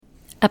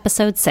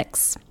Episode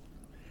 6.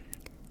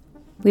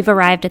 We've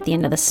arrived at the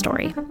end of this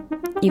story.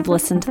 You've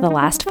listened to the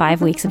last 5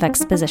 weeks of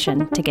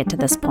exposition to get to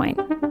this point.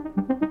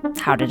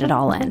 How did it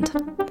all end?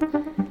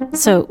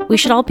 So, we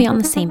should all be on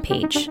the same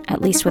page,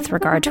 at least with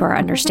regard to our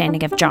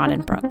understanding of John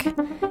and Brooke.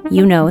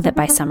 You know that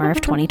by summer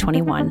of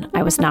 2021,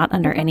 I was not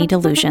under any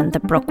delusion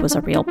that Brooke was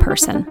a real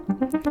person.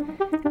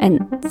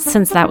 And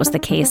since that was the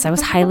case, I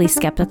was highly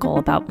skeptical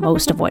about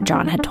most of what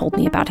John had told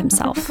me about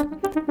himself.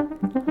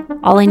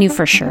 All I knew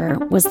for sure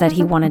was that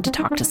he wanted to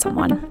talk to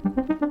someone.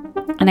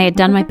 And I had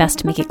done my best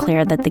to make it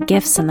clear that the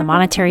gifts and the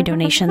monetary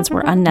donations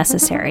were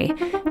unnecessary.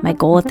 My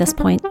goal at this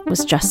point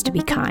was just to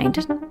be kind,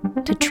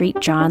 to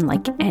treat John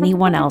like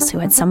anyone else who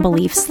had some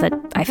beliefs that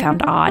I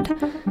found odd.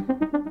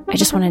 I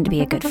just wanted to be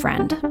a good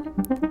friend.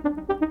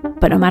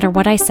 But no matter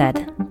what I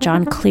said,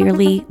 John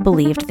clearly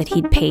believed that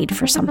he'd paid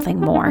for something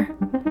more.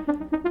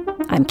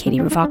 I'm Katie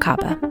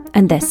Ruvalcaba,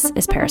 and this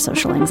is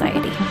Parasocial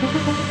Anxiety.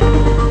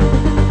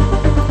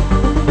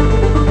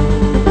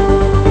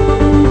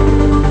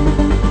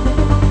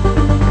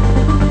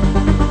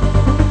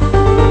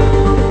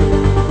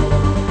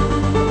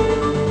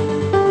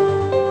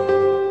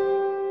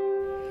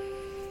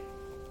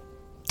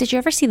 Did you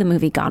ever see the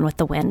movie Gone with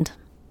the Wind?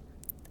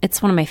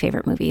 It's one of my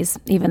favorite movies,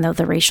 even though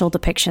the racial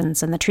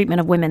depictions and the treatment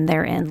of women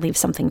therein leave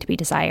something to be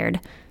desired,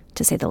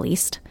 to say the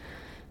least.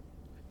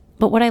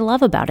 But what I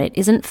love about it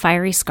isn't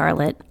fiery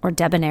Scarlett or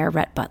debonair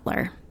Rhett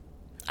Butler.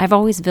 I've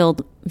always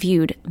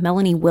viewed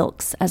Melanie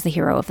Wilkes as the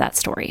hero of that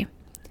story.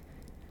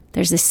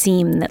 There's this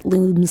seam that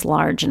looms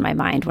large in my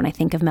mind when I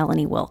think of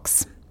Melanie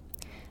Wilkes.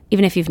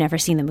 Even if you've never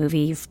seen the movie,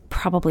 you've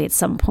probably at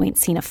some point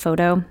seen a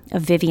photo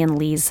of Vivien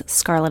Leigh's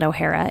Scarlett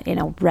O'Hara in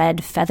a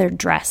red feathered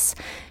dress.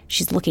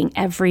 She's looking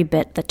every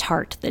bit the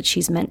tart that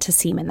she's meant to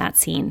seem in that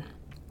scene.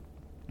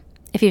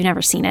 If you've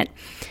never seen it,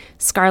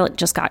 Scarlett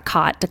just got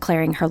caught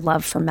declaring her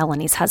love for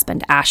Melanie's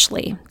husband,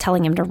 Ashley,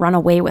 telling him to run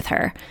away with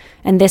her.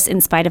 And this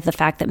in spite of the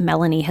fact that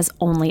Melanie has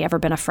only ever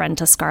been a friend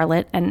to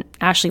Scarlett, and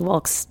Ashley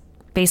Wilkes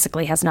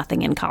basically has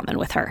nothing in common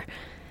with her.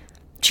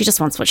 She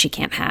just wants what she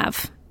can't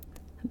have.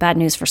 Bad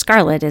news for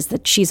Scarlett is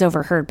that she's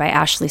overheard by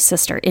Ashley's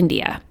sister,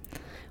 India,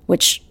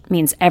 which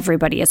means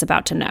everybody is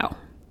about to know.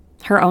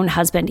 Her own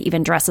husband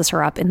even dresses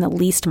her up in the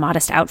least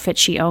modest outfit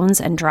she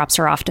owns and drops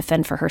her off to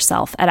fend for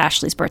herself at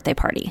Ashley's birthday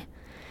party.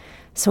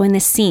 So in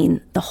this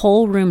scene, the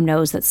whole room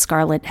knows that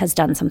Scarlett has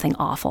done something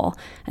awful,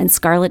 and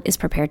Scarlett is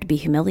prepared to be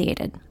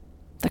humiliated.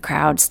 The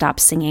crowd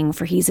stops singing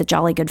for "He's a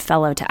Jolly Good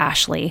Fellow" to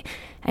Ashley,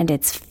 and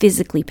it's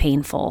physically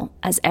painful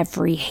as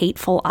every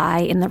hateful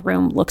eye in the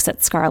room looks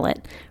at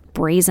Scarlett,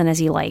 brazen as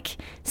you like,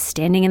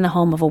 standing in the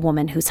home of a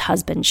woman whose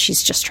husband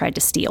she's just tried to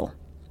steal.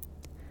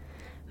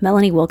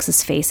 Melanie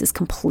Wilkes' face is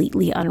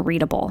completely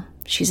unreadable.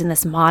 She's in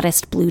this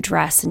modest blue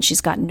dress, and she's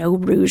got no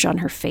rouge on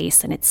her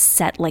face, and it's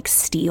set like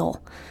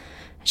steel.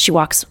 She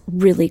walks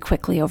really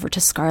quickly over to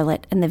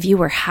Scarlett, and the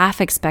viewer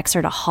half expects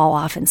her to haul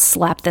off and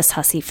slap this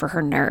hussy for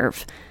her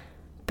nerve.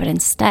 But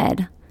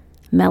instead,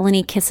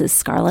 Melanie kisses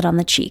Scarlett on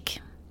the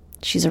cheek.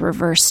 She's a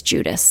reverse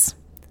Judas.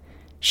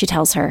 She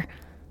tells her,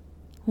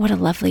 "What a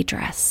lovely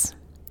dress.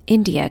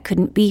 India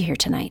couldn't be here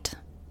tonight.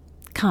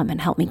 Come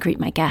and help me greet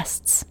my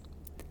guests."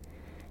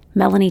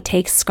 Melanie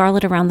takes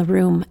Scarlett around the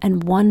room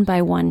and one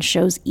by one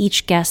shows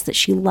each guest that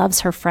she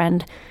loves her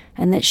friend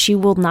and that she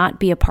will not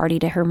be a party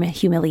to her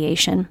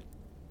humiliation,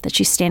 that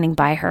she's standing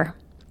by her.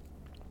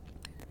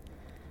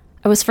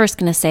 I was first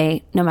going to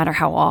say, no matter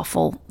how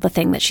awful the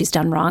thing that she's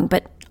done wrong,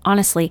 but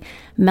honestly,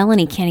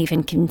 Melanie can't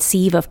even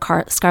conceive of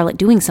Scarlett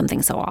doing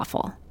something so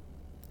awful.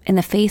 In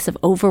the face of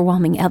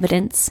overwhelming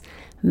evidence,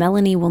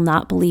 Melanie will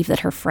not believe that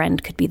her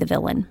friend could be the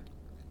villain.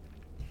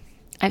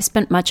 I've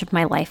spent much of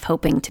my life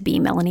hoping to be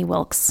Melanie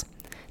Wilkes,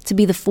 to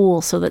be the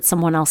fool so that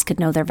someone else could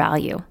know their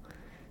value,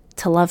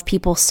 to love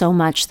people so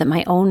much that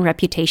my own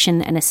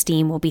reputation and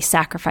esteem will be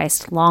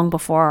sacrificed long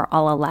before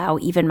I'll allow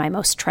even my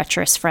most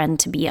treacherous friend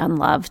to be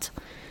unloved.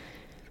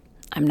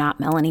 I'm not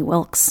Melanie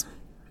Wilkes,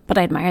 but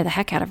I admire the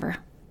heck out of her.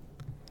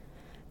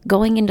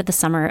 Going into the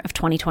summer of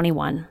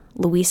 2021,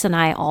 Louise and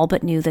I all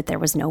but knew that there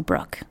was no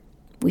Brooke.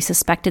 We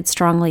suspected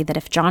strongly that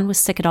if John was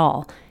sick at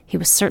all, he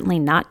was certainly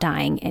not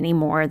dying any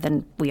more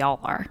than we all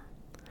are.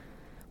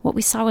 What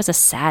we saw was a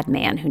sad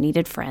man who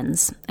needed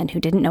friends and who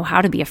didn't know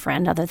how to be a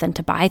friend other than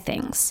to buy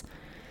things.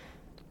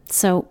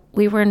 So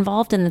we were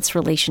involved in this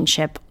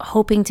relationship,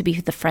 hoping to be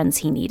the friends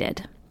he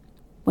needed.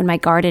 When my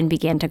garden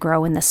began to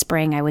grow in the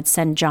spring, I would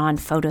send John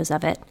photos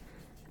of it.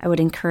 I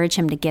would encourage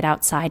him to get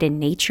outside in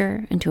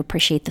nature and to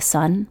appreciate the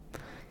sun.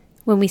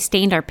 When we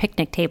stained our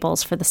picnic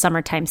tables for the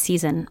summertime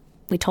season,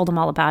 we told him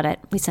all about it.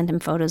 We sent him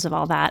photos of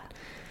all that.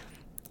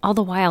 All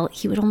the while,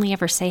 he would only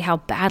ever say how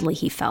badly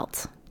he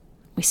felt.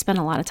 We spent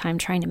a lot of time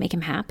trying to make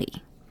him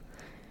happy.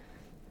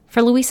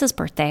 For Luis's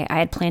birthday, I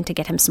had planned to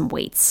get him some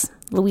weights.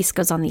 Luis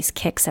goes on these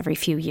kicks every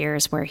few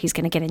years where he's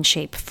going to get in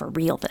shape for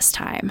real this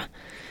time.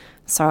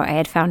 So I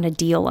had found a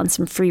deal on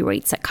some free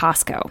weights at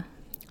Costco.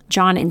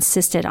 John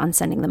insisted on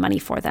sending the money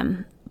for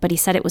them, but he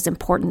said it was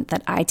important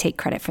that I take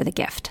credit for the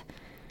gift.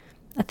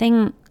 A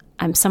thing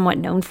I'm somewhat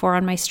known for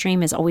on my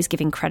stream is always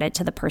giving credit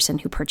to the person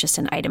who purchased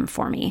an item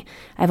for me.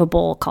 I have a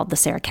bowl called the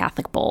Sarah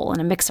Catholic Bowl and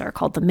a mixer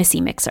called the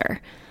Missy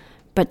Mixer.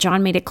 But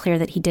John made it clear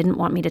that he didn't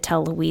want me to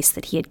tell Luis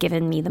that he had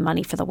given me the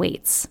money for the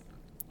weights.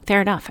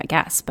 Fair enough, I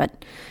guess,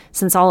 but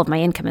since all of my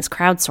income is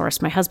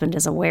crowdsourced, my husband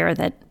is aware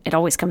that it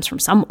always comes from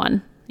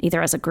someone,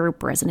 either as a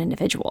group or as an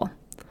individual.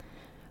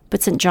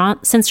 But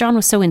since John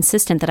was so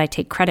insistent that I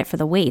take credit for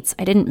the weights,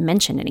 I didn't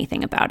mention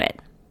anything about it.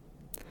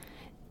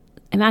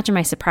 Imagine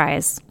my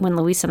surprise when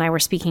Luis and I were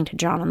speaking to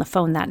John on the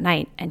phone that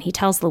night, and he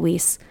tells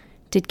Luis,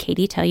 "Did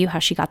Katie tell you how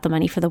she got the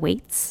money for the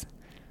weights?"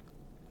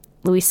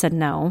 Luis said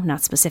no,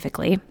 not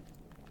specifically.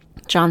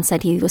 John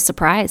said he was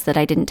surprised that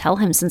I didn't tell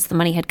him since the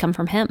money had come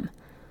from him.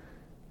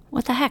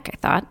 What the heck, I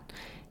thought.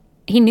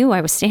 He knew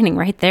I was standing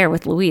right there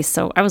with Luis,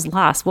 so I was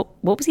lost. What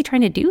was he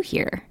trying to do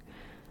here?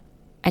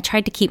 I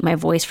tried to keep my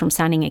voice from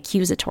sounding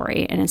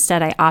accusatory, and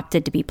instead I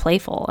opted to be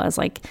playful. I was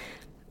like,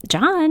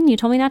 "John, you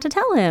told me not to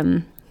tell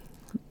him."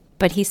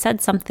 But he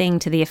said something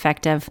to the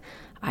effect of,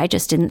 "I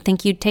just didn't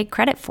think you'd take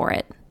credit for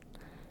it."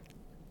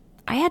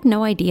 I had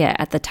no idea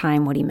at the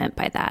time what he meant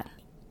by that.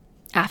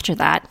 After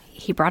that,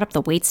 he brought up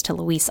the weights to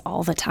Luis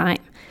all the time.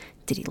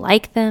 Did he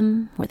like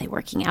them? Were they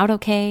working out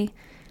okay?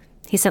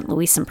 He sent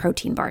Luis some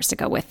protein bars to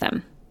go with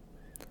them.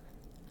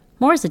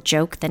 More as a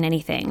joke than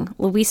anything,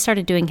 Luis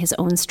started doing his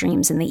own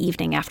streams in the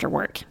evening after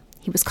work.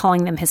 He was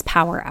calling them his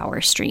Power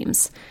Hour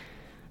streams.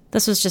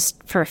 This was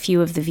just for a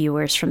few of the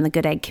viewers from the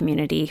Good Egg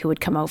community who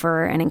would come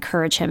over and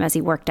encourage him as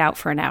he worked out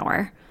for an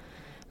hour.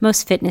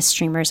 Most fitness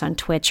streamers on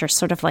Twitch are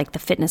sort of like the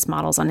fitness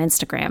models on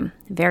Instagram,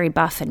 very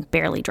buff and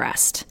barely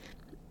dressed.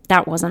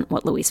 That wasn't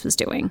what Luis was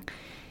doing.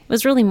 It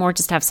was really more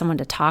just to have someone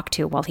to talk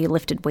to while he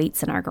lifted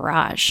weights in our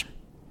garage.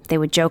 They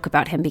would joke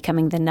about him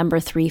becoming the number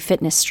 3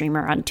 fitness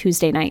streamer on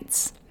Tuesday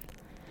nights.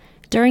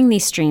 During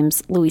these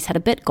streams, Luis had a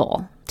bit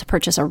goal, to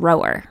purchase a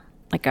rower,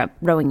 like a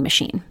rowing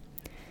machine.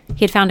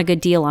 He had found a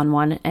good deal on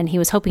one, and he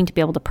was hoping to be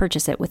able to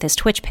purchase it with his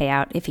Twitch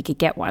payout if he could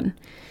get one.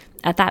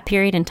 At that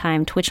period in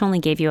time, Twitch only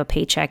gave you a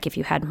paycheck if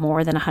you had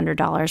more than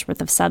 $100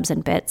 worth of subs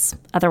and bits.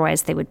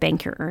 Otherwise, they would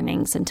bank your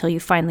earnings until you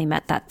finally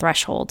met that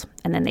threshold,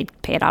 and then they'd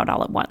pay it out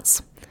all at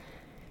once.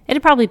 It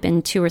had probably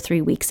been 2 or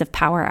 3 weeks of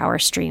Power Hour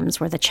streams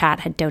where the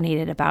chat had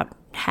donated about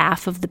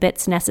half of the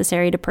bits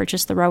necessary to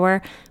purchase the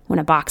rower when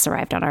a box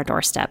arrived on our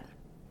doorstep.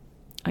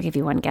 I'll give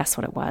you one guess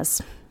what it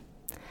was.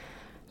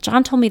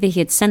 John told me that he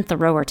had sent the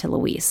rower to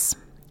Luis,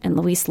 and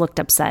Luis looked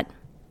upset.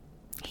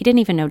 He didn't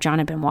even know John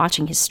had been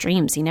watching his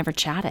streams. He never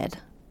chatted.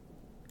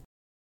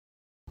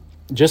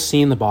 Just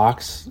seeing the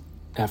box,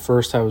 at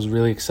first I was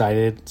really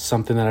excited,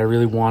 something that I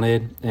really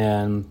wanted,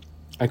 and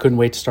I couldn't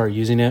wait to start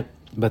using it.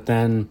 But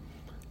then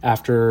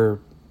after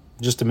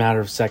just a matter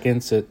of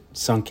seconds, it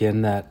sunk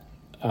in that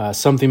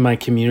something my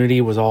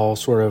community was all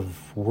sort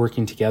of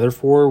working together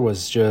for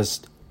was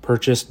just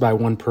purchased by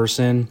one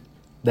person.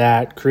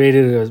 That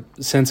created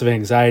a sense of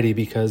anxiety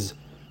because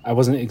I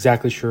wasn't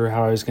exactly sure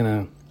how I was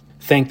going to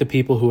thank the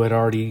people who had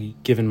already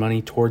given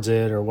money towards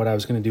it or what I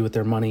was going to do with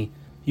their money.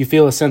 You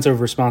feel a sense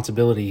of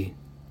responsibility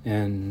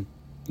and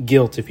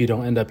guilt if you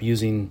don't end up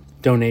using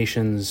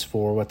donations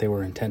for what they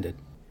were intended.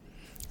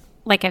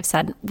 Like I've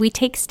said, we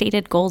take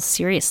stated goals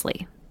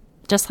seriously.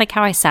 Just like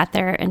how I sat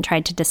there and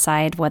tried to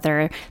decide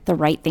whether the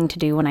right thing to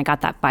do when I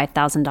got that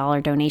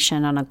 $5,000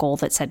 donation on a goal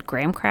that said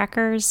graham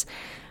crackers,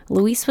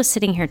 Luis was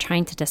sitting here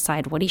trying to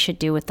decide what he should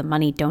do with the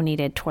money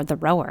donated toward the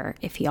rower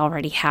if he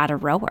already had a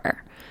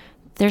rower.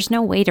 There's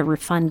no way to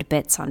refund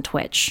bits on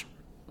Twitch.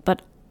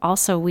 But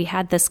also, we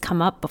had this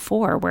come up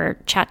before where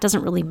chat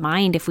doesn't really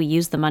mind if we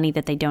use the money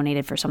that they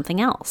donated for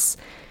something else.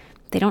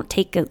 They don't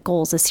take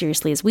goals as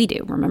seriously as we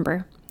do,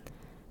 remember?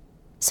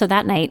 So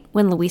that night,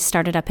 when Luis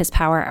started up his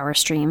Power Hour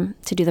stream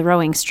to do the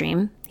rowing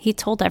stream, he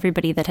told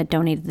everybody that had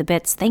donated the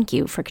bits, thank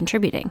you for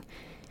contributing.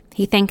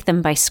 He thanked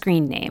them by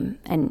screen name,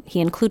 and he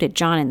included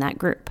John in that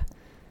group.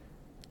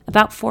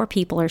 About 4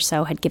 people or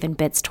so had given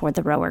bits toward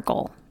the rower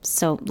goal,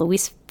 so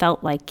Luis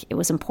felt like it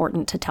was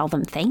important to tell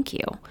them thank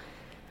you.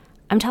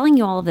 I'm telling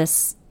you all of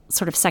this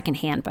sort of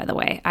secondhand, by the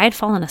way. I had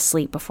fallen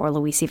asleep before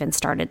Luis even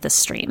started this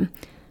stream.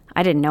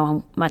 I didn't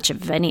know much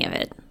of any of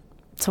it.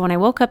 So when I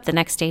woke up the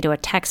next day to a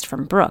text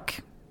from Brooke,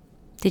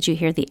 did you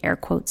hear the air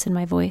quotes in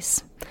my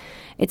voice?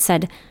 It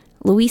said,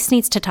 "Luis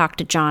needs to talk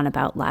to John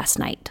about last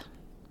night."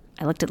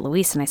 I looked at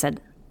Luis and I said,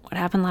 "What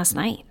happened last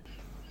night?"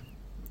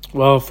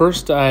 Well,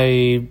 first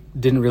I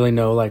didn't really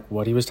know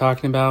what he was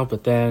talking about,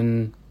 but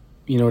then,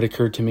 it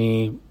occurred to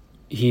me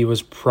he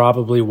was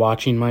probably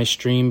watching my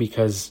stream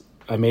because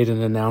I made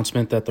an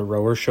announcement that the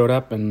rower showed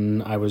up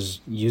and I was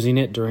using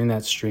it during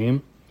that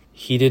stream.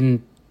 He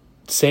didn't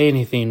say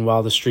anything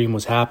while the stream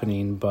was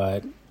happening,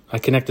 but I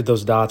connected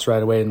those dots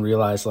right away and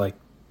realized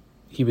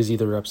he was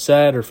either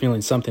upset or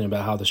feeling something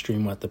about how the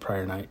stream went the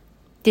prior night.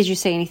 Did you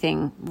say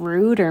anything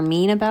rude or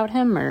mean about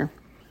him, or?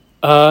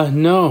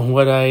 No.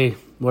 What I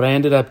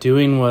ended up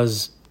doing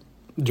was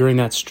during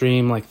that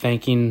stream,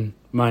 thanking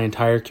my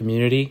entire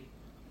community,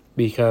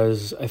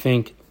 because I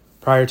think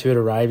prior to it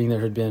arriving, there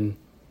had been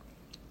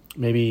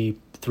maybe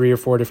 3 or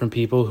 4 different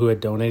people who had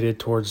donated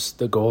towards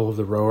the goal of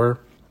the rower.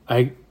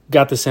 I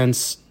got the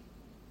sense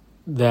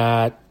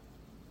that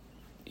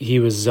he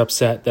was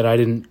upset that I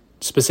didn't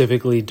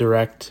specifically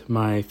direct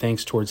my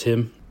thanks towards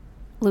him.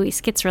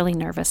 Luis gets really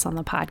nervous on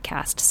the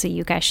podcast, so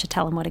you guys should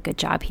tell him what a good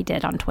job he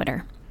did on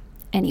Twitter.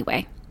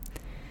 Anyway,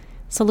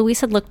 so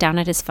Luis had looked down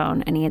at his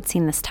phone and he had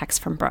seen this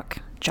text from Brooke.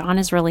 John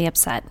is really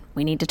upset.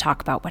 We need to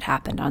talk about what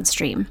happened on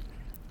stream.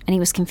 And he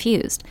was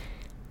confused.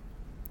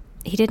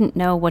 He didn't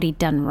know what he'd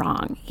done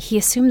wrong. He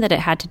assumed that it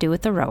had to do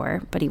with the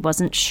rower, but he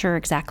wasn't sure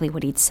exactly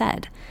what he'd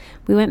said.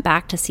 We went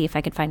back to see if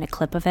I could find a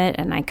clip of it,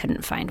 and I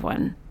couldn't find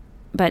one.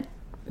 But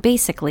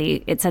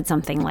basically, it said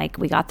something like,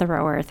 "We got the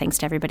rower, thanks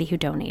to everybody who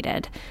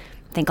donated.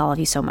 Thank all of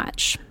you so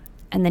much."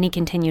 And then he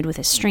continued with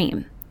his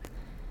stream.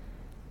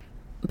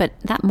 But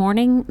that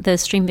morning, the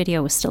stream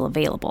video was still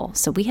available,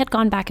 so we had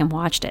gone back and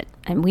watched it,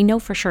 and we know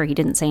for sure he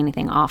didn't say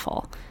anything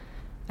awful.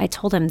 I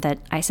told him that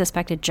I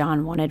suspected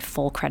John wanted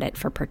full credit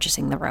for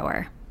purchasing the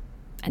rower,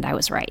 and I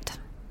was right.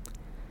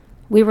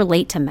 We were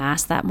late to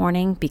Mass that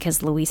morning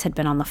because Luis had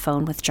been on the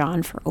phone with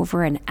John for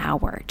over an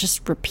hour,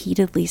 just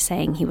repeatedly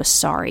saying he was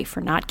sorry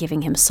for not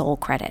giving him sole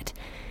credit.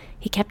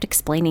 He kept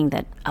explaining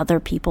that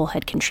other people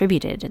had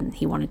contributed and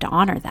he wanted to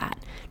honor that,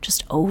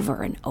 just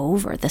over and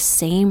over, the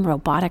same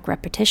robotic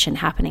repetition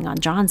happening on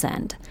John's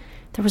end.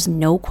 There was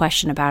no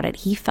question about it.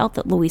 He felt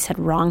that Luis had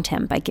wronged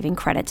him by giving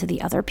credit to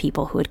the other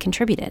people who had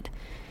contributed.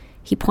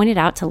 He pointed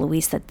out to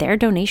Luis that their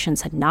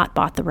donations had not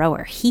bought the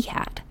rower, he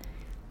had,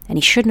 and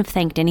he shouldn't have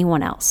thanked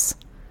anyone else.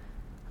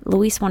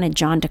 Luis wanted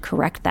John to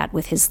correct that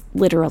with his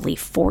literally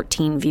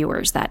 14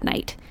 viewers that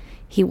night.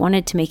 He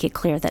wanted to make it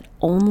clear that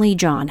only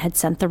John had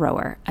sent the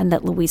rower and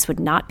that Luis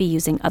would not be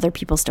using other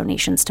people's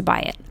donations to buy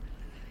it.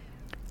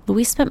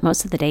 Luis spent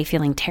most of the day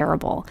feeling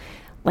terrible.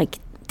 Like,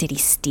 did he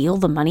steal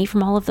the money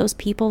from all of those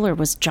people, or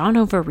was John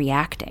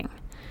overreacting?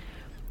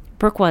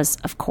 Brooke was,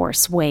 of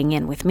course, weighing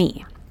in with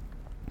me.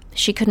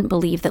 She couldn't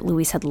believe that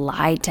Luis had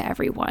lied to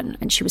everyone,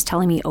 and she was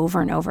telling me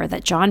over and over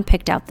that John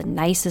picked out the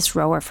nicest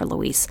rower for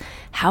Luis.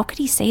 How could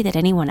he say that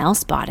anyone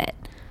else bought it?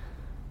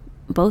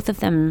 Both of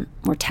them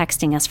were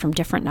texting us from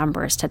different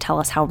numbers to tell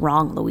us how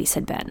wrong Luis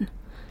had been.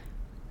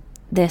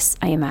 This,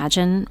 I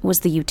imagine,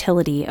 was the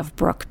utility of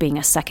Brooke being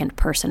a second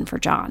person for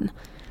John.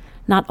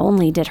 Not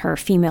only did her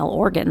female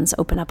organs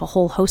open up a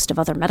whole host of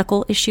other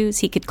medical issues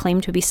he could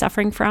claim to be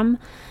suffering from,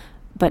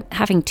 but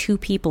having two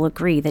people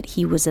agree that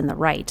he was in the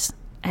right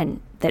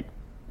and that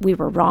we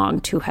were wrong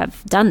to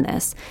have done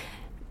this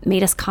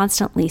made us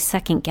constantly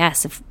second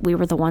guess if we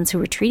were the ones who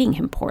were treating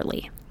him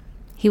poorly.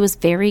 He was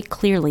very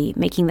clearly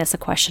making this a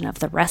question of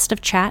the rest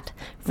of chat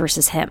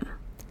versus him.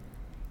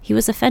 He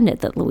was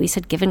offended that Luis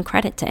had given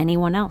credit to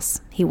anyone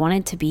else. He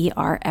wanted to be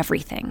our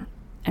everything,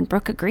 and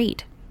Brooke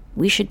agreed.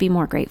 We should be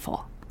more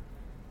grateful.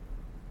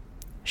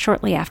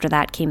 Shortly after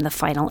that came the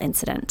final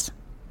incident.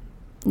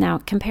 Now,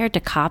 compared to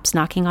cops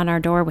knocking on our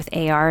door with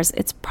ARs,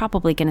 it's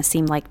probably going to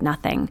seem like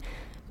nothing,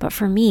 but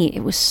for me,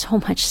 it was so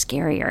much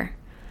scarier.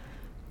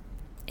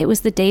 It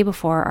was the day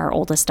before our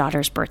oldest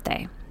daughter's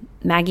birthday.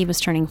 Maggie was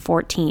turning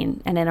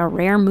 14, and in a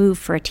rare move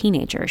for a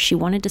teenager, she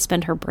wanted to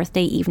spend her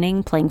birthday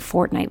evening playing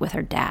Fortnite with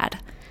her dad.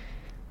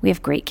 We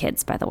have great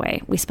kids, by the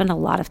way. We spend a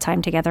lot of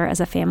time together as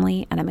a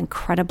family, and I'm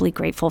incredibly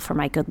grateful for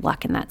my good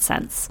luck in that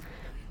sense.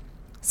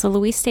 So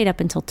Luis stayed up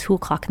until 2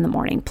 o'clock in the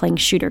morning playing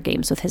shooter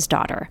games with his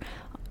daughter,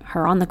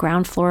 her on the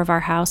ground floor of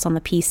our house on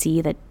the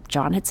PC that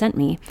John had sent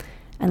me,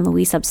 and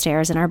Luis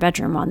upstairs in our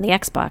bedroom on the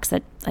Xbox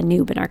that a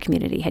noob in our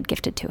community had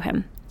gifted to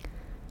him.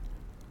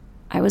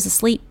 I was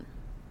asleep.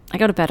 I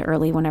go to bed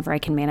early whenever I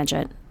can manage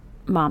it.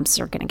 Moms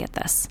are going to get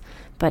this.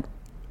 But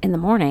in the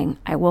morning,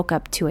 I woke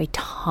up to a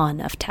ton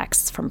of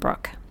texts from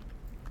Brooke.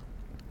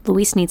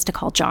 Luis needs to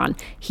call John.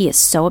 He is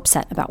so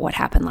upset about what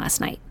happened last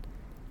night.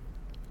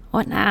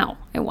 What now?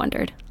 I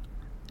wondered.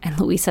 And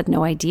Luis had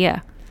no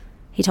idea.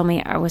 He told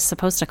me I was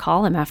supposed to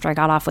call him after I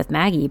got off with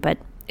Maggie, but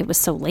it was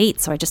so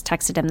late, so I just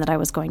texted him that I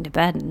was going to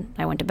bed, and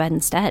I went to bed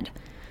instead.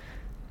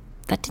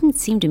 That didn't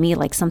seem to me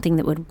like something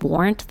that would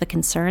warrant the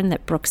concern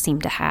that Brooke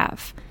seemed to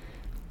have.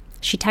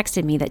 She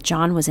texted me that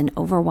John was in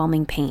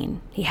overwhelming pain.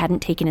 He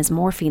hadn't taken his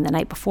morphine the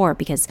night before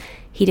because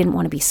he didn't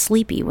want to be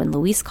sleepy when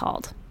Luis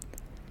called.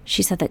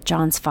 She said that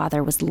John's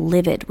father was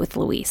livid with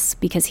Luis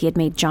because he had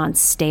made John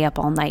stay up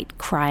all night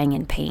crying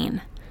in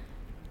pain.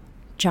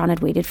 John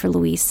had waited for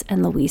Luis,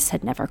 and Luis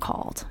had never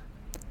called.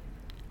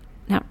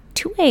 Now,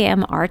 2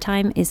 a.m. our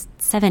time is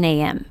 7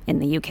 a.m. in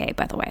the UK,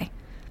 by the way.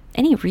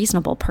 Any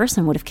reasonable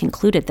person would have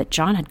concluded that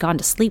John had gone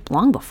to sleep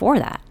long before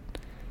that.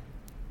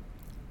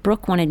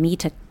 Brooke wanted me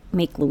to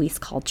make Luis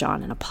call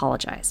John and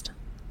apologized.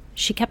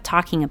 She kept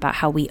talking about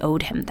how we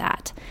owed him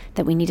that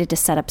we needed to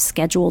set up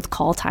scheduled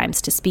call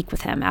times to speak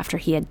with him after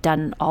he had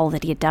done all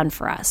that he had done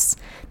for us.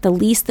 The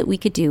least that we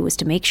could do was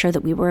to make sure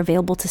that we were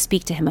available to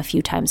speak to him a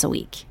few times a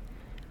week.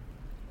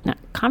 Now,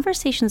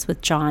 conversations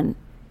with John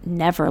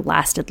never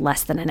lasted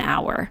less than an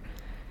hour,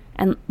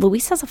 and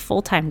Luis has a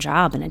full-time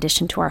job in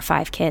addition to our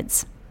 5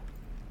 kids.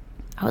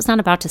 I was not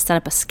about to set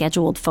up a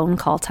scheduled phone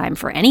call time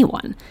for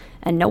anyone,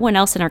 and no one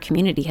else in our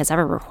community has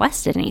ever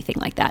requested anything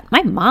like that.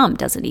 My mom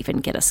doesn't even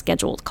get a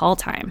scheduled call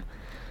time.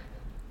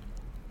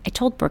 I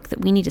told Brooke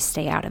that we need to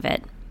stay out of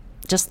it.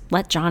 Just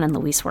let John and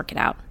Luis work it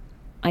out.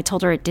 I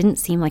told her it didn't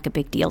seem like a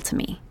big deal to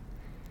me.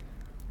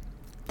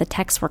 The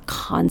texts were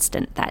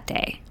constant that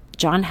day.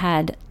 John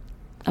had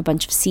a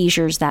bunch of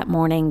seizures that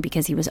morning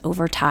because he was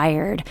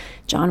overtired.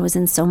 John was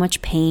in so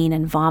much pain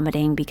and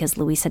vomiting because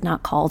Luis had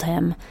not called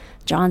him.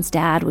 John's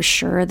dad was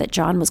sure that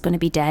John was going to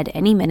be dead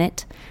any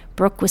minute.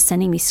 Brooke was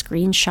sending me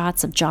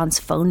screenshots of John's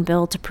phone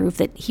bill to prove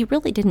that he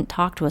really didn't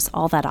talk to us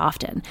all that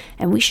often,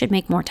 and we should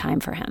make more time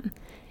for him.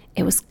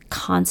 It was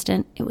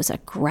constant, it was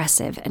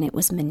aggressive, and it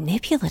was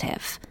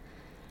manipulative.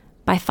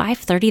 By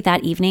 5:30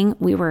 that evening,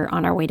 we were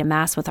on our way to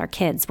Mass with our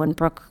kids when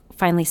Brooke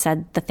finally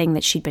said the thing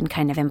that she'd been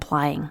kind of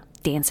implying,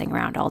 dancing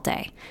around all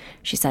day.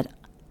 She said,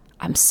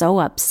 "I'm so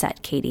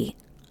upset, Katie.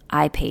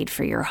 I paid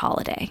for your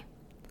holiday."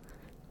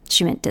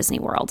 She meant Disney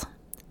World.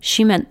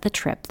 She meant the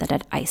trip that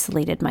had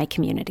isolated my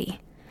community.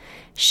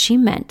 She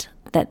meant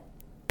that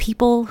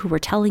people who were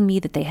telling me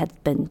that they had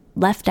been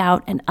left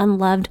out and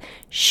unloved,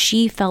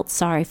 she felt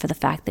sorry for the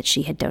fact that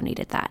she had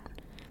donated that.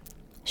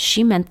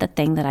 She meant the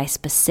thing that I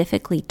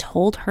specifically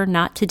told her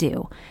not to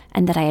do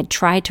and that I had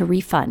tried to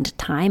refund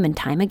time and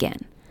time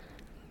again.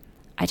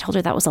 I told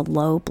her that was a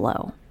low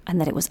blow and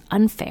that it was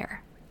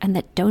unfair and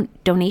that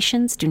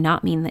donations do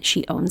not mean that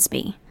she owns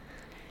me.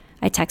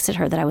 I texted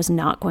her that I was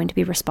not going to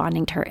be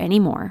responding to her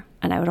anymore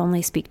and I would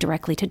only speak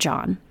directly to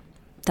John,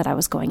 that I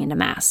was going into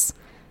Mass,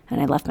 and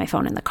I left my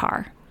phone in the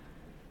car.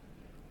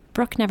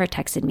 Brooke never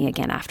texted me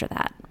again after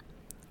that.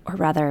 Or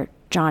rather,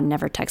 John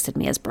never texted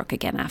me as Brooke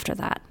again after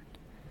that.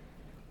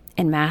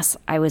 In Mass,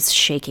 I was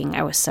shaking.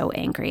 I was so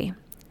angry.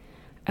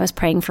 I was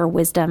praying for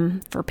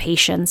wisdom, for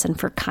patience, and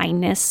for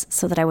kindness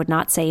so that I would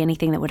not say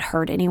anything that would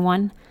hurt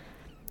anyone.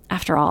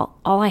 After all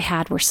I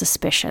had were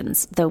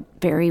suspicions, though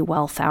very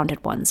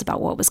well-founded ones,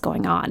 about what was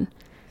going on.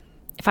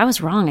 If I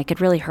was wrong, I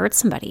could really hurt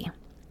somebody.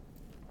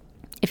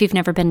 If you've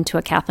never been to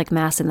a Catholic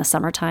Mass in the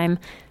summertime,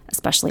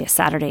 especially a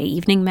Saturday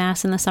evening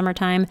Mass in the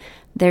summertime,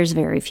 there's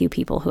very few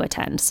people who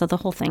attend, so the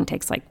whole thing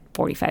takes like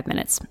 45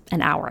 minutes,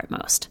 an hour at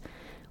most.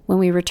 When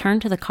we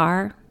returned to the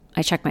car,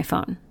 I checked my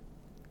phone.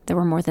 There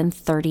were more than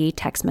 30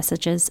 text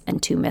messages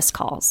and 2 missed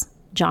calls.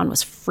 John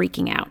was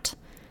freaking out.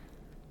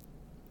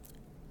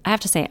 I have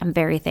to say, I'm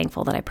very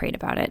thankful that I prayed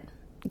about it.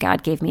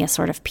 God gave me a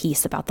sort of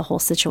peace about the whole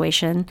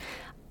situation.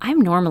 I'm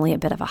normally a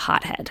bit of a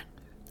hothead.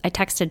 I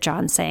texted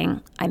John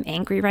saying, "I'm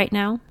angry right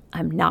now.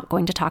 I'm not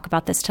going to talk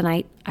about this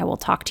tonight. I will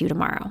talk to you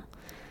tomorrow."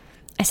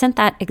 I sent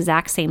that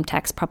exact same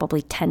text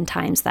probably 10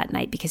 times that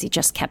night because he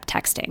just kept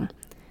texting.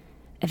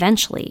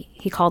 Eventually,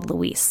 he called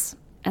Luis,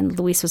 and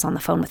Luis was on the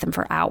phone with him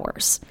for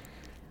hours.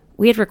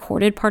 We had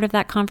recorded part of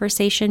that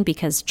conversation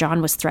because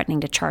John was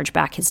threatening to charge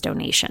back his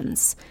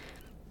donations.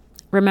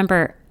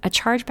 Remember, a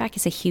chargeback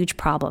is a huge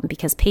problem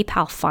because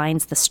PayPal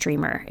fines the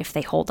streamer if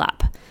they hold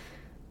up.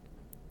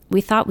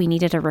 We thought we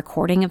needed a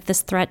recording of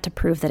this threat to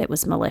prove that it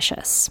was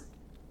malicious.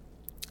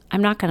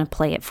 I'm not going to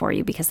play it for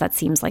you because that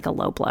seems like a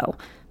low blow,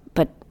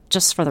 but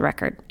just for the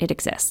record, it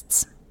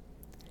exists.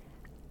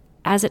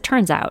 As it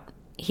turns out,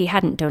 he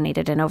hadn't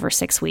donated in over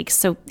 6 weeks,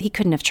 so he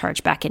couldn't have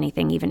charged back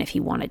anything even if he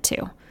wanted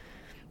to.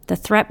 The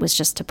threat was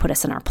just to put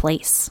us in our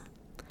place.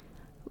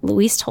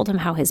 Luis told him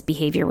how his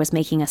behavior was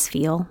making us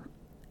feel,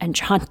 and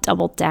John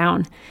doubled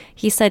down.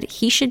 He said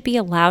he should be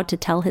allowed to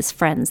tell his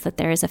friends that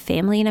there is a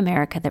family in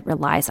America that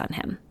relies on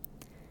him.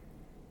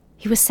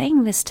 He was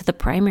saying this to the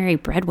primary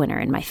breadwinner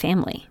in my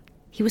family.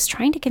 He was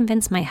trying to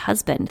convince my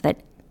husband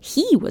that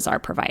he was our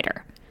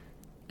provider.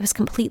 It was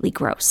completely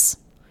gross.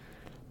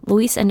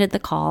 Luis ended the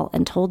call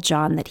and told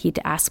John that he'd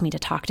asked me to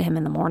talk to him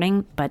in the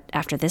morning, but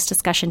after this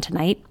discussion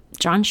tonight,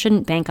 John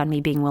shouldn't bank on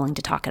me being willing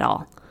to talk at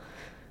all.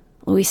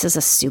 Luis is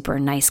a super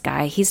nice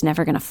guy. He's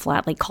never going to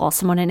flatly call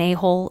someone an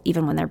a-hole,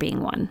 even when they're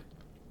being one.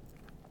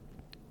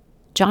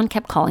 John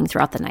kept calling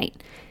throughout the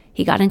night.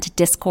 He got into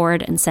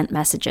Discord and sent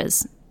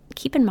messages.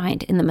 Keep in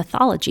mind, in the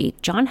mythology,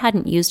 John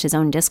hadn't used his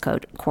own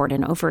Discord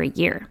in over a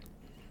year.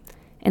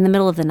 In the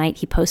middle of the night,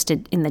 he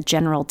posted in the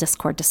general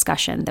Discord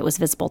discussion that was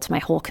visible to my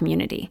whole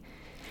community.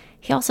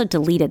 He also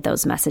deleted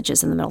those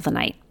messages in the middle of the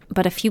night,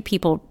 but a few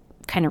people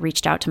kind of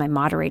reached out to my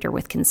moderator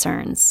with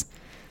concerns.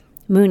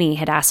 Mooney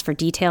had asked for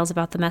details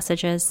about the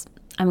messages.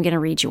 I'm going to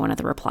read you one of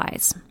the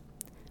replies.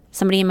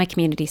 Somebody in my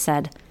community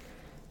said,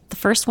 "The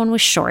first one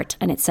was short,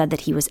 and it said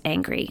that he was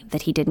angry,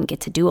 that he didn't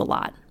get to do a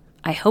lot.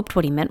 I hoped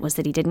what he meant was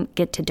that he didn't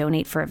get to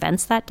donate for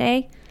events that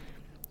day.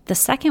 The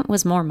second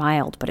was more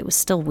mild, but it was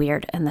still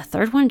weird, and the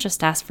third one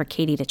just asked for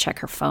Katie to check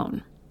her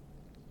phone."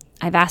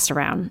 I've asked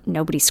around.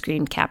 Nobody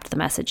screen capped the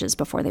messages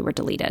before they were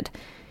deleted.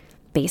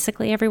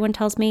 Basically, everyone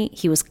tells me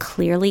he was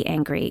clearly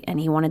angry and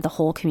he wanted the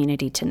whole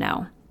community to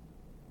know.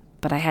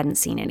 But I hadn't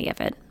seen any of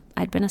it.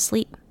 I'd been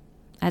asleep,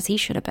 as he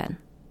should have been.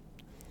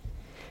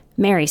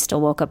 Mary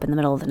still woke up in the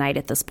middle of the night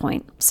at this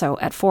point, so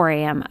at 4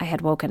 a.m. I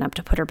had woken up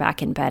to put her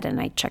back in bed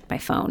and I checked my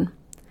phone.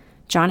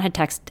 John had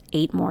texted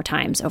 8 more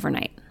times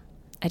overnight.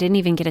 I didn't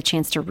even get a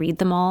chance to read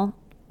them all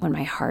when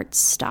my heart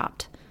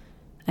stopped.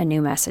 A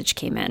new message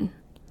came in.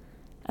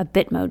 A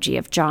Bitmoji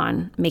of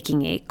John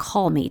making a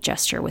call me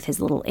gesture with his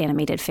little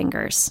animated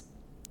fingers.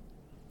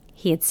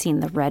 he had seen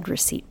the red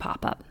receipt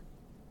pop up.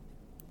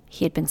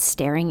 He had been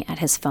staring at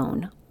his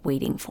phone,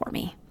 waiting for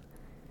me.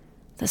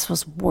 This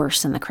was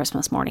worse than the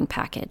Christmas morning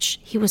package.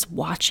 He was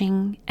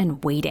watching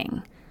and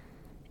waiting.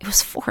 It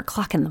was 4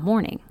 o'clock in the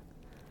morning.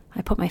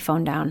 I put my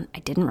phone down.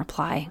 I didn't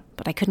reply,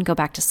 but I couldn't go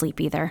back to sleep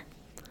either.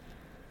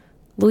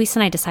 Luis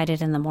and I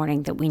decided in the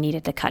morning that we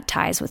needed to cut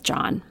ties with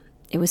John.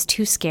 It was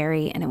too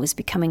scary and it was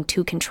becoming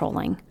too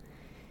controlling.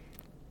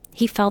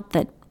 He felt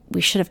that we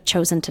should have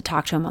chosen to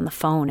talk to him on the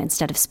phone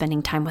instead of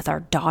spending time with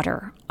our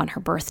daughter on her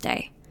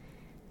birthday.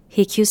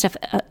 He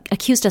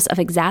accused us of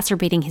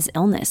exacerbating his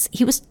illness.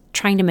 He was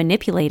trying to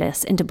manipulate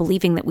us into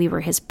believing that we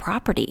were his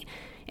property.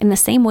 In the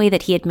same way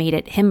that he had made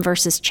it him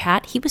versus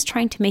Chat, he was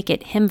trying to make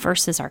it him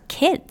versus our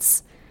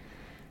kids.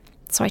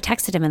 So I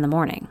texted him in the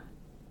morning.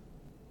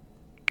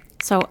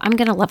 So I'm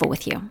going to level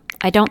with you.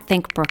 I don't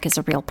think Brooke is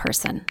a real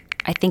person.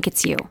 I think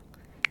it's you.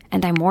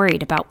 And I'm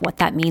worried about what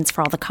that means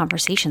for all the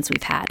conversations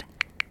we've had.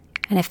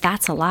 And if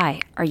that's a lie,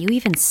 are you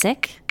even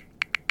sick?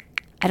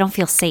 I don't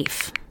feel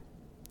safe.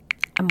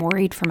 I'm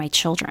worried for my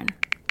children.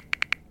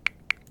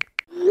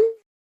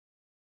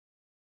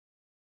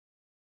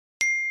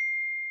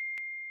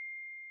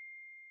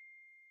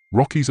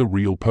 Rocky's a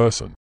real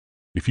person.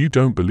 If you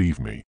don't believe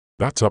me,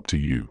 that's up to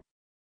you.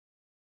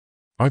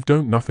 I've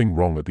done nothing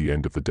wrong at the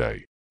end of the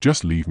day.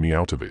 Just leave me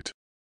out of it.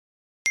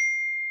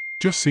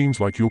 Just seems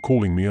like you're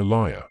calling me a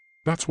liar.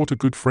 That's what a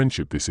good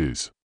friendship this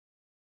is.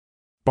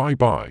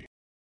 Bye-bye.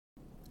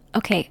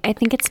 Okay, I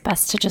think it's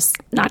best to just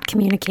not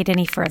communicate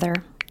any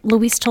further.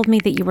 Luis told me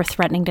that you were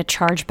threatening to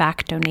charge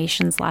back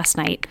donations last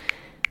night.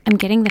 I'm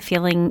getting the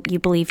feeling you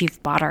believe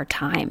you've bought our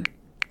time.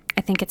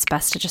 I think it's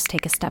best to just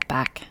take a step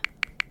back.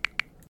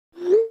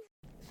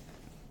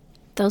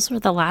 Those were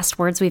the last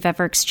words we've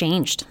ever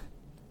exchanged.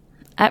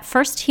 At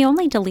first, he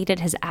only deleted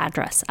his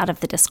address out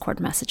of the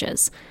Discord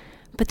messages,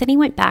 but then he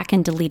went back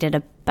and deleted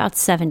about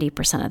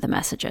 70% of the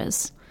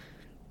messages.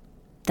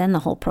 Then the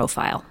whole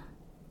profile.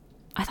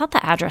 I thought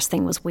the address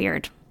thing was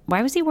weird.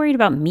 Why was he worried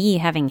about me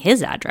having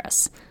his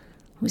address?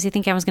 What was he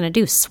thinking I was going to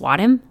do,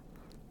 swat him?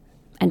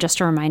 And just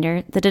a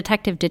reminder, the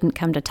detective didn't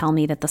come to tell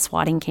me that the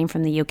swatting came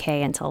from the UK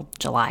until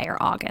July or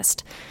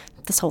August.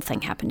 This whole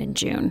thing happened in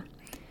June.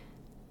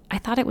 I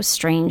thought it was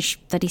strange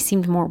that he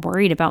seemed more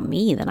worried about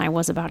me than I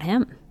was about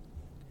him.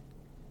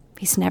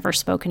 He's never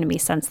spoken to me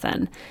since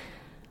then.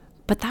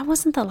 But that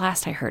wasn't the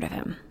last I heard of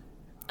him.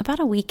 About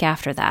a week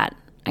after that,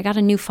 I got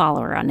a new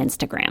follower on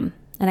Instagram,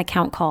 an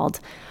account called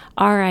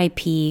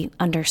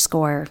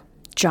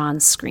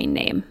RIP_John's screen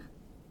name.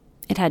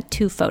 It had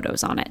 2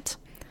 photos on it.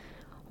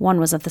 One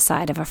was of the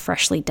side of a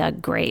freshly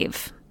dug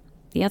grave.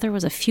 The other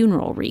was a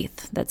funeral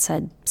wreath that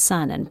said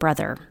son and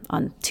brother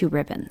on 2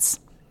 ribbons.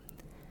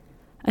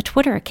 A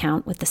Twitter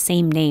account with the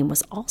same name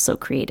was also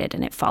created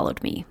and it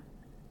followed me.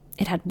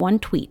 It had 1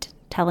 tweet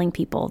telling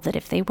people that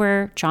if they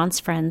were John's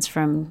friends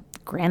from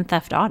Grand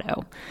Theft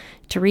Auto,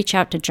 to reach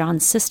out to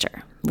John's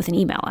sister with an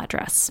email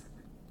address,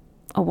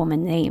 a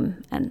woman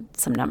name, and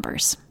some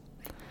numbers.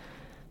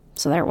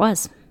 So there it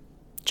was.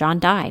 John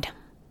died.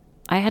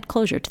 I had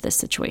closure to this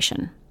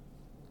situation.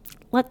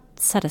 Let's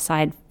set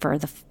aside for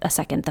a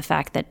second the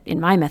fact that in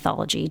my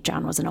mythology,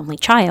 John was an only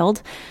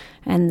child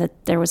and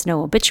that there was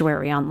no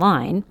obituary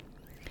online.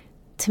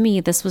 To me,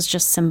 this was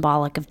just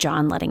symbolic of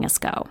John letting us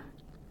go.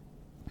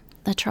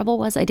 The trouble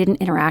was I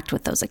didn't interact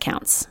with those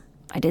accounts.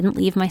 I didn't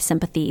leave my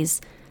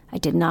sympathies. I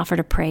didn't offer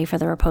to pray for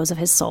the repose of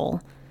his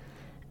soul.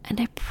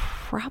 And I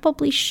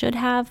probably should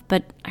have,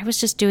 but I was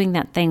just doing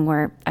that thing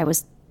where I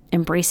was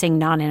embracing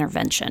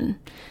non-intervention.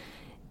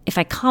 If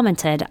I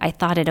commented, I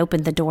thought it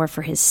opened the door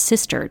for his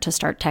sister to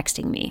start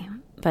texting me.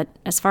 But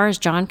as far as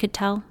John could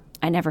tell,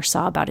 I never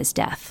saw about his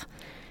death,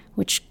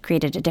 which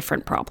created a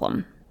different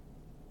problem.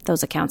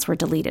 Those accounts were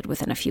deleted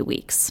within a few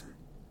weeks.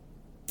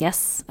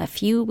 Yes, a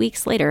few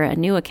weeks later, a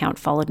new account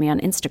followed me on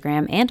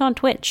Instagram and on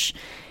Twitch.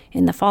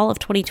 In the fall of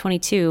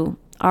 2022,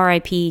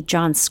 RIP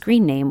John's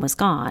screen name was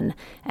gone,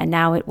 and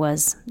now it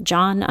was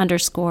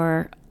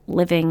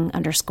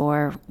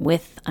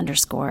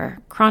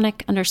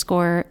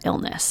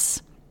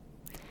John_living_with_chronic_illness.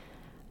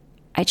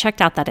 I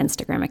checked out that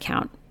Instagram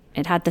account.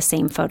 It had the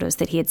same photos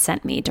that he had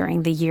sent me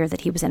during the year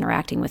that he was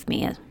interacting with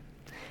me.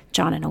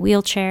 John in a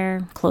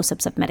wheelchair,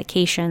 close-ups of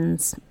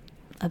medications,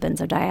 a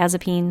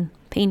benzodiazepine,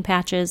 pain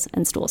patches,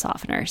 and stool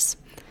softeners.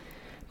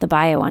 The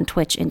bio on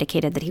Twitch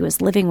indicated that he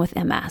was living with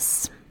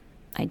MS.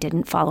 I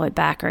didn't follow it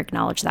back or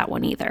acknowledge that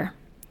one either.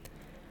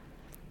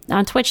 Now,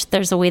 on Twitch,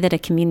 there's a way that a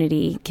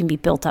community can be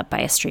built up by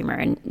a streamer,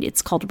 and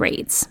it's called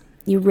raids.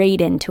 You raid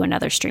into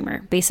another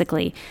streamer.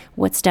 Basically,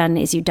 what's done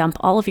is you dump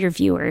all of your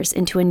viewers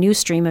into a new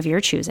stream of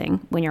your choosing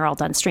when you're all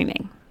done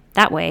streaming.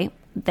 That way,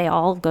 they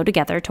all go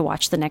together to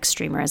watch the next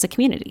streamer as a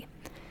community.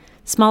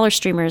 Smaller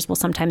streamers will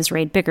sometimes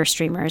raid bigger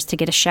streamers to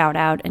get a shout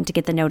out and to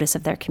get the notice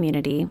of their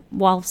community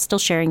while still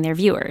sharing their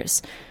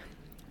viewers.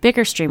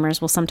 Bigger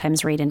streamers will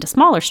sometimes raid into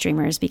smaller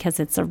streamers because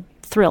it's a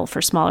thrill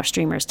for smaller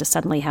streamers to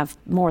suddenly have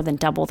more than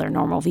double their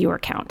normal viewer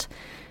count.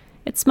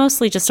 It's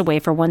mostly just a way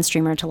for one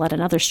streamer to let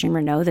another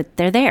streamer know that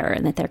they're there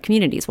and that their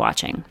community's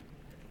watching.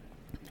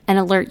 An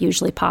alert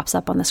usually pops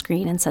up on the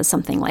screen and says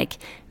something like,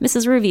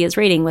 Mrs. Ruby is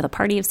rating with a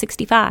party of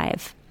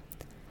 65.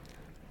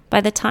 By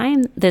the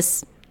time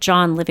this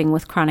John living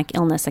with chronic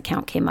illness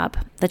account came up,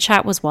 the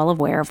chat was well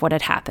aware of what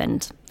had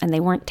happened, and they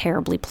weren't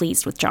terribly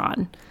pleased with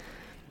John.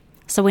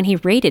 So when he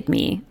rated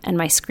me, and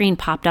my screen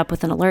popped up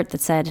with an alert that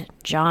said,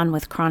 John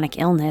with chronic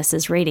illness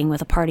is rating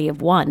with a party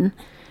of 1,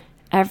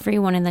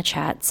 everyone in the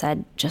chat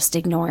said, just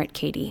ignore it,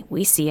 Katie.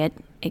 We see it.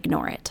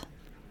 Ignore it.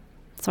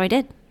 So I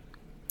did.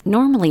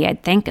 Normally,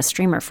 I'd thank a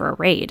streamer for a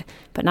raid,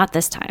 but not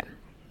this time.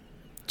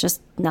 Just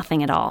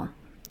nothing at all.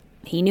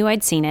 He knew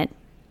I'd seen it.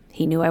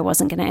 He knew I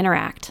wasn't going to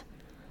interact.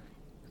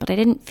 But I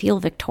didn't feel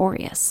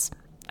victorious.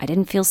 I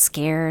didn't feel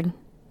scared.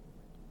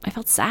 I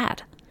felt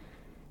sad.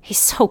 He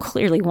so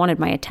clearly wanted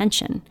my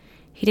attention.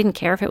 He didn't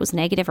care if it was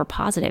negative or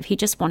positive. He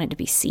just wanted to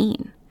be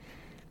seen.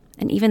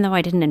 And even though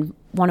I didn't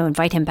want to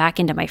invite him back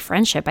into my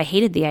friendship, I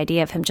hated the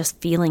idea of him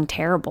just feeling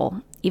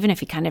terrible, even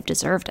if he kind of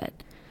deserved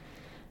it.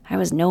 I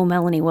was no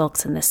Melanie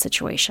Wilkes in this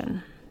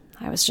situation.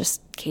 I was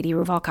just Katie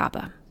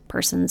Ruvalcaba,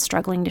 person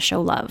struggling to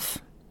show love.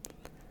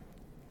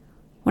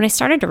 When I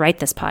started to write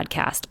this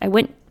podcast, I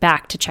went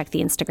back to check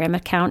the Instagram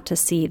account to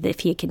see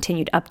if he had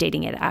continued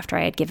updating it after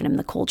I had given him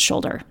the cold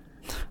shoulder.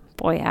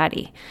 Boy,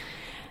 Addie.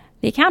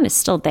 The account is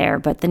still there,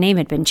 but the name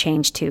had been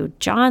changed to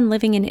John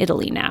Living in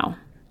Italy now.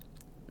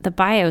 The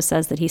bio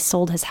says that he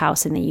sold his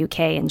house in the UK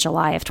in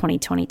July of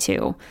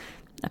 2022,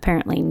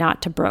 apparently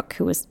not to Brooke,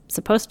 who was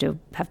supposed to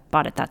have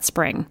bought it that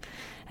spring.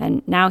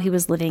 And now he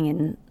was living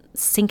in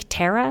Cinque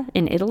Terre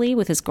in Italy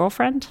with his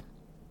girlfriend.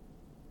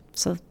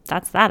 So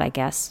that's that, I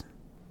guess.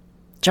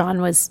 John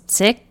was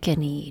sick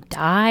and he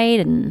died,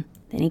 and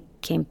then he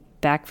came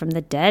back from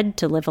the dead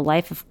to live a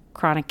life of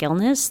chronic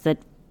illness that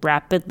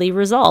rapidly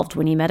resolved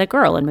when he met a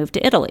girl and moved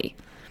to Italy.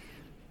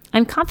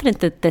 I'm confident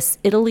that this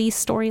Italy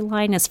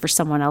storyline is for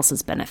someone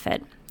else's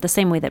benefit, the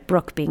same way that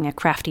Brooke being a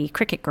crafty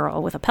cricket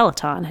girl with a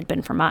Peloton had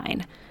been for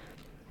mine.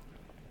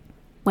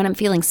 When I'm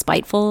feeling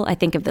spiteful, I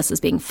think of this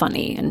as being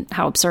funny and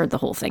how absurd the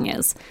whole thing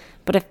is.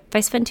 But if I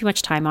spend too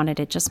much time on it,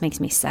 it just makes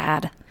me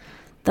sad.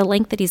 The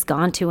length that he's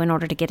gone to in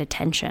order to get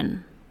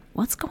attention.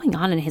 What's going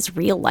on in his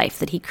real life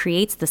that he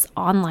creates this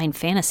online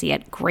fantasy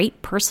at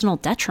great personal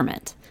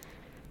detriment?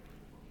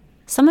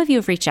 Some of you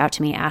have reached out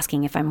to me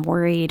asking if I'm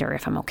worried or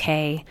if I'm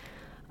okay.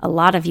 A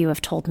lot of you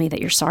have told me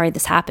that you're sorry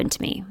this happened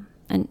to me,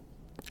 and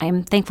I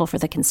am thankful for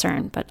the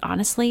concern, but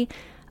honestly,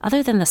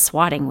 other than the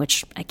swatting,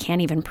 which I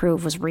can't even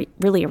prove was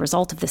really a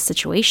result of this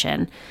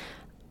situation,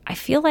 I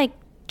feel like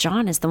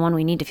John is the one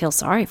we need to feel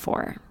sorry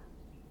for.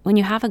 When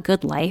you have a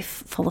good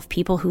life full of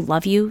people who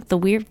love you, the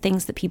weird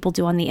things that people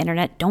do on the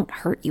internet don't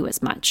hurt you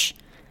as much.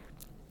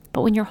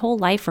 But when your whole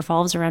life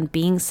revolves around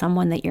being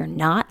someone that you're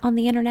not on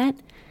the internet,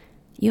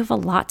 you have a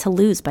lot to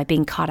lose by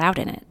being caught out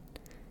in it.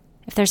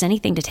 If there's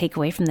anything to take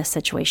away from this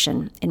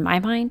situation, in my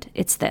mind,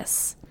 it's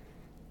this.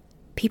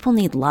 People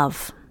need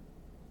love.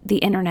 The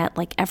internet,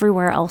 like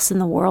everywhere else in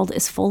the world,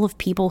 is full of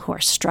people who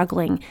are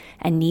struggling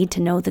and need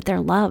to know that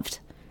they're loved.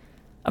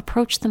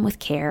 Approach them with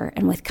care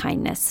and with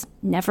kindness.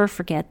 Never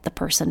forget the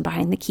person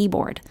behind the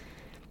keyboard.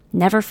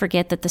 Never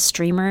forget that the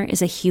streamer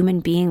is a human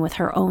being with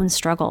her own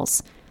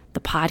struggles. The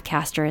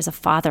podcaster is a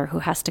father who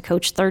has to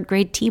coach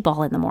third-grade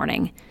t-ball in the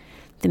morning.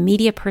 The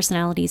media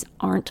personalities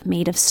aren't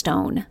made of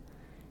stone.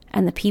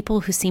 And the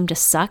people who seem to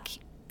suck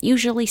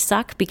usually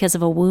suck because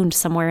of a wound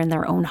somewhere in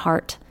their own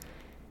heart.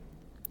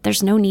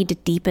 There's no need to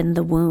deepen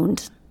the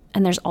wound,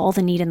 and there's all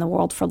the need in the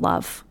world for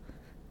love.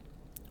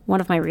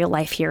 One of my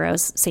real-life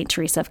heroes, St.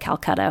 Teresa of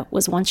Calcutta,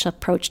 was once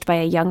approached by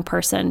a young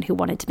person who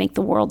wanted to make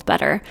the world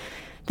better.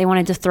 They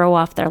wanted to throw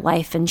off their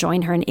life and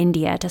join her in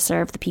India to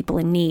serve the people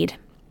in need.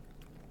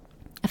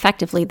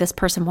 Effectively, this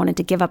person wanted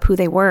to give up who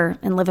they were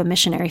and live a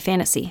missionary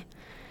fantasy.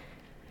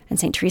 And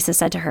St. Teresa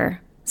said to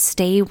her,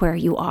 "Stay where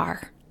you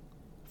are.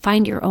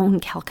 Find your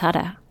own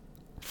Calcutta.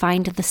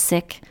 Find the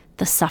sick,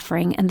 the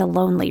suffering, and the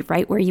lonely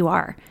right where you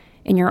are,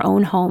 in your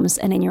own homes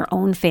and in your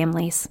own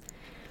families.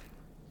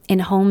 In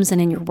homes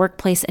and in your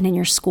workplace and in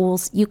your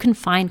schools, you can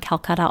find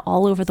Calcutta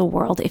all over the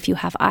world if you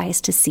have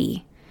eyes to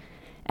see.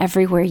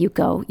 Everywhere you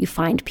go, you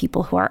find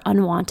people who are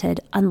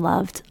unwanted,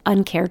 unloved,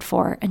 uncared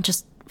for, and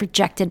just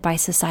rejected by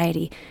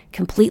society,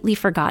 completely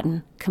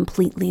forgotten,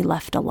 completely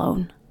left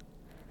alone."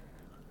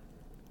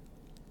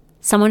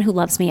 Someone who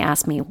loves me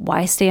asked me,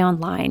 why stay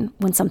online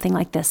when something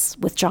like this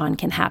with John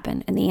can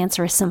happen? And the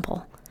answer is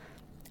simple.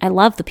 I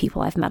love the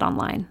people I've met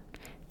online.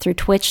 Through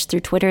Twitch,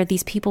 through Twitter,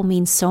 these people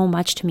mean so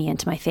much to me and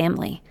to my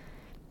family.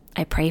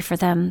 I pray for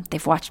them.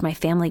 They've watched my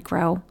family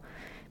grow.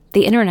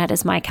 The internet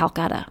is my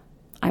Calcutta.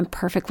 I'm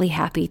perfectly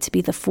happy to be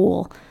the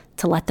fool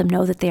to let them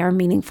know that they are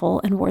meaningful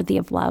and worthy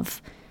of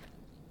love.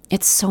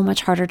 It's so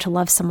much harder to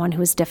love someone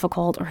who is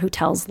difficult or who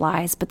tells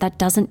lies, but that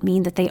doesn't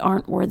mean that they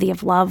aren't worthy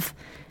of love.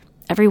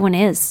 Everyone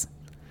is.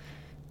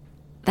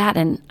 That,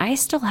 and I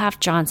still have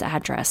John's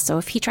address, so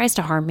if he tries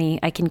to harm me,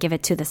 I can give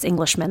it to this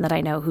Englishman that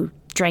I know who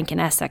drank in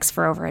Essex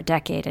for over a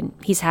decade, and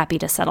he's happy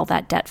to settle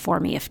that debt for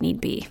me if need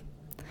be.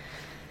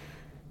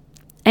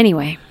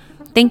 Anyway,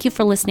 Thank you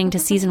for listening to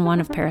Season 1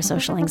 of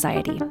Parasocial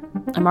Anxiety.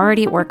 I'm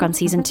already at work on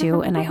Season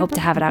 2, and I hope to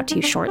have it out to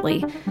you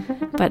shortly.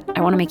 But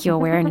I want to make you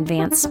aware in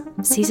advance,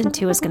 Season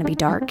 2 is going to be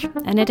dark,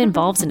 and it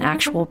involves an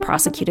actual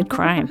prosecuted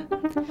crime.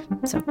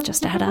 So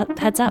just a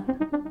heads up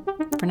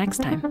for next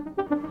time.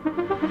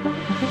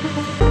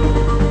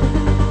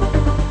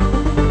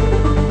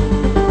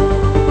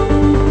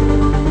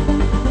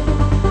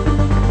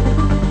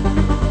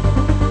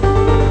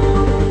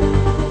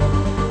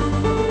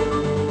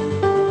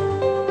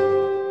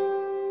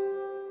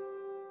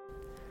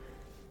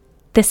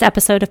 This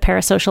episode of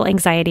Parasocial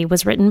Anxiety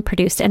was written,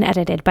 produced, and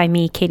edited by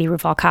me, Katie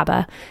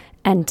Ruvalcaba,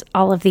 and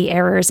all of the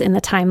errors in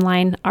the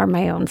timeline are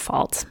my own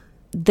fault.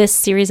 This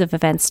series of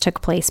events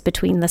took place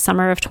between the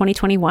summer of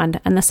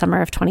 2021 and the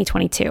summer of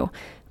 2022,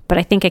 but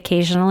I think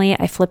occasionally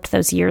I flipped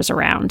those years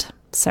around.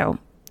 So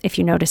if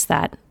you notice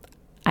that,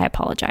 I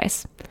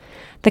apologize.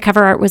 The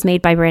cover art was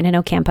made by Brandon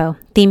Ocampo,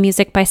 theme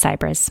music by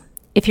Cybers.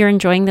 If you're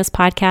enjoying this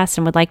podcast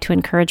and would like to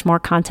encourage more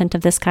content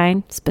of this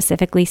kind,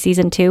 specifically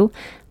Season 2,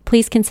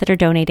 please consider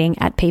donating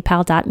at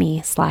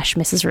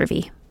paypal.me/Mrs.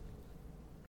 Ruby.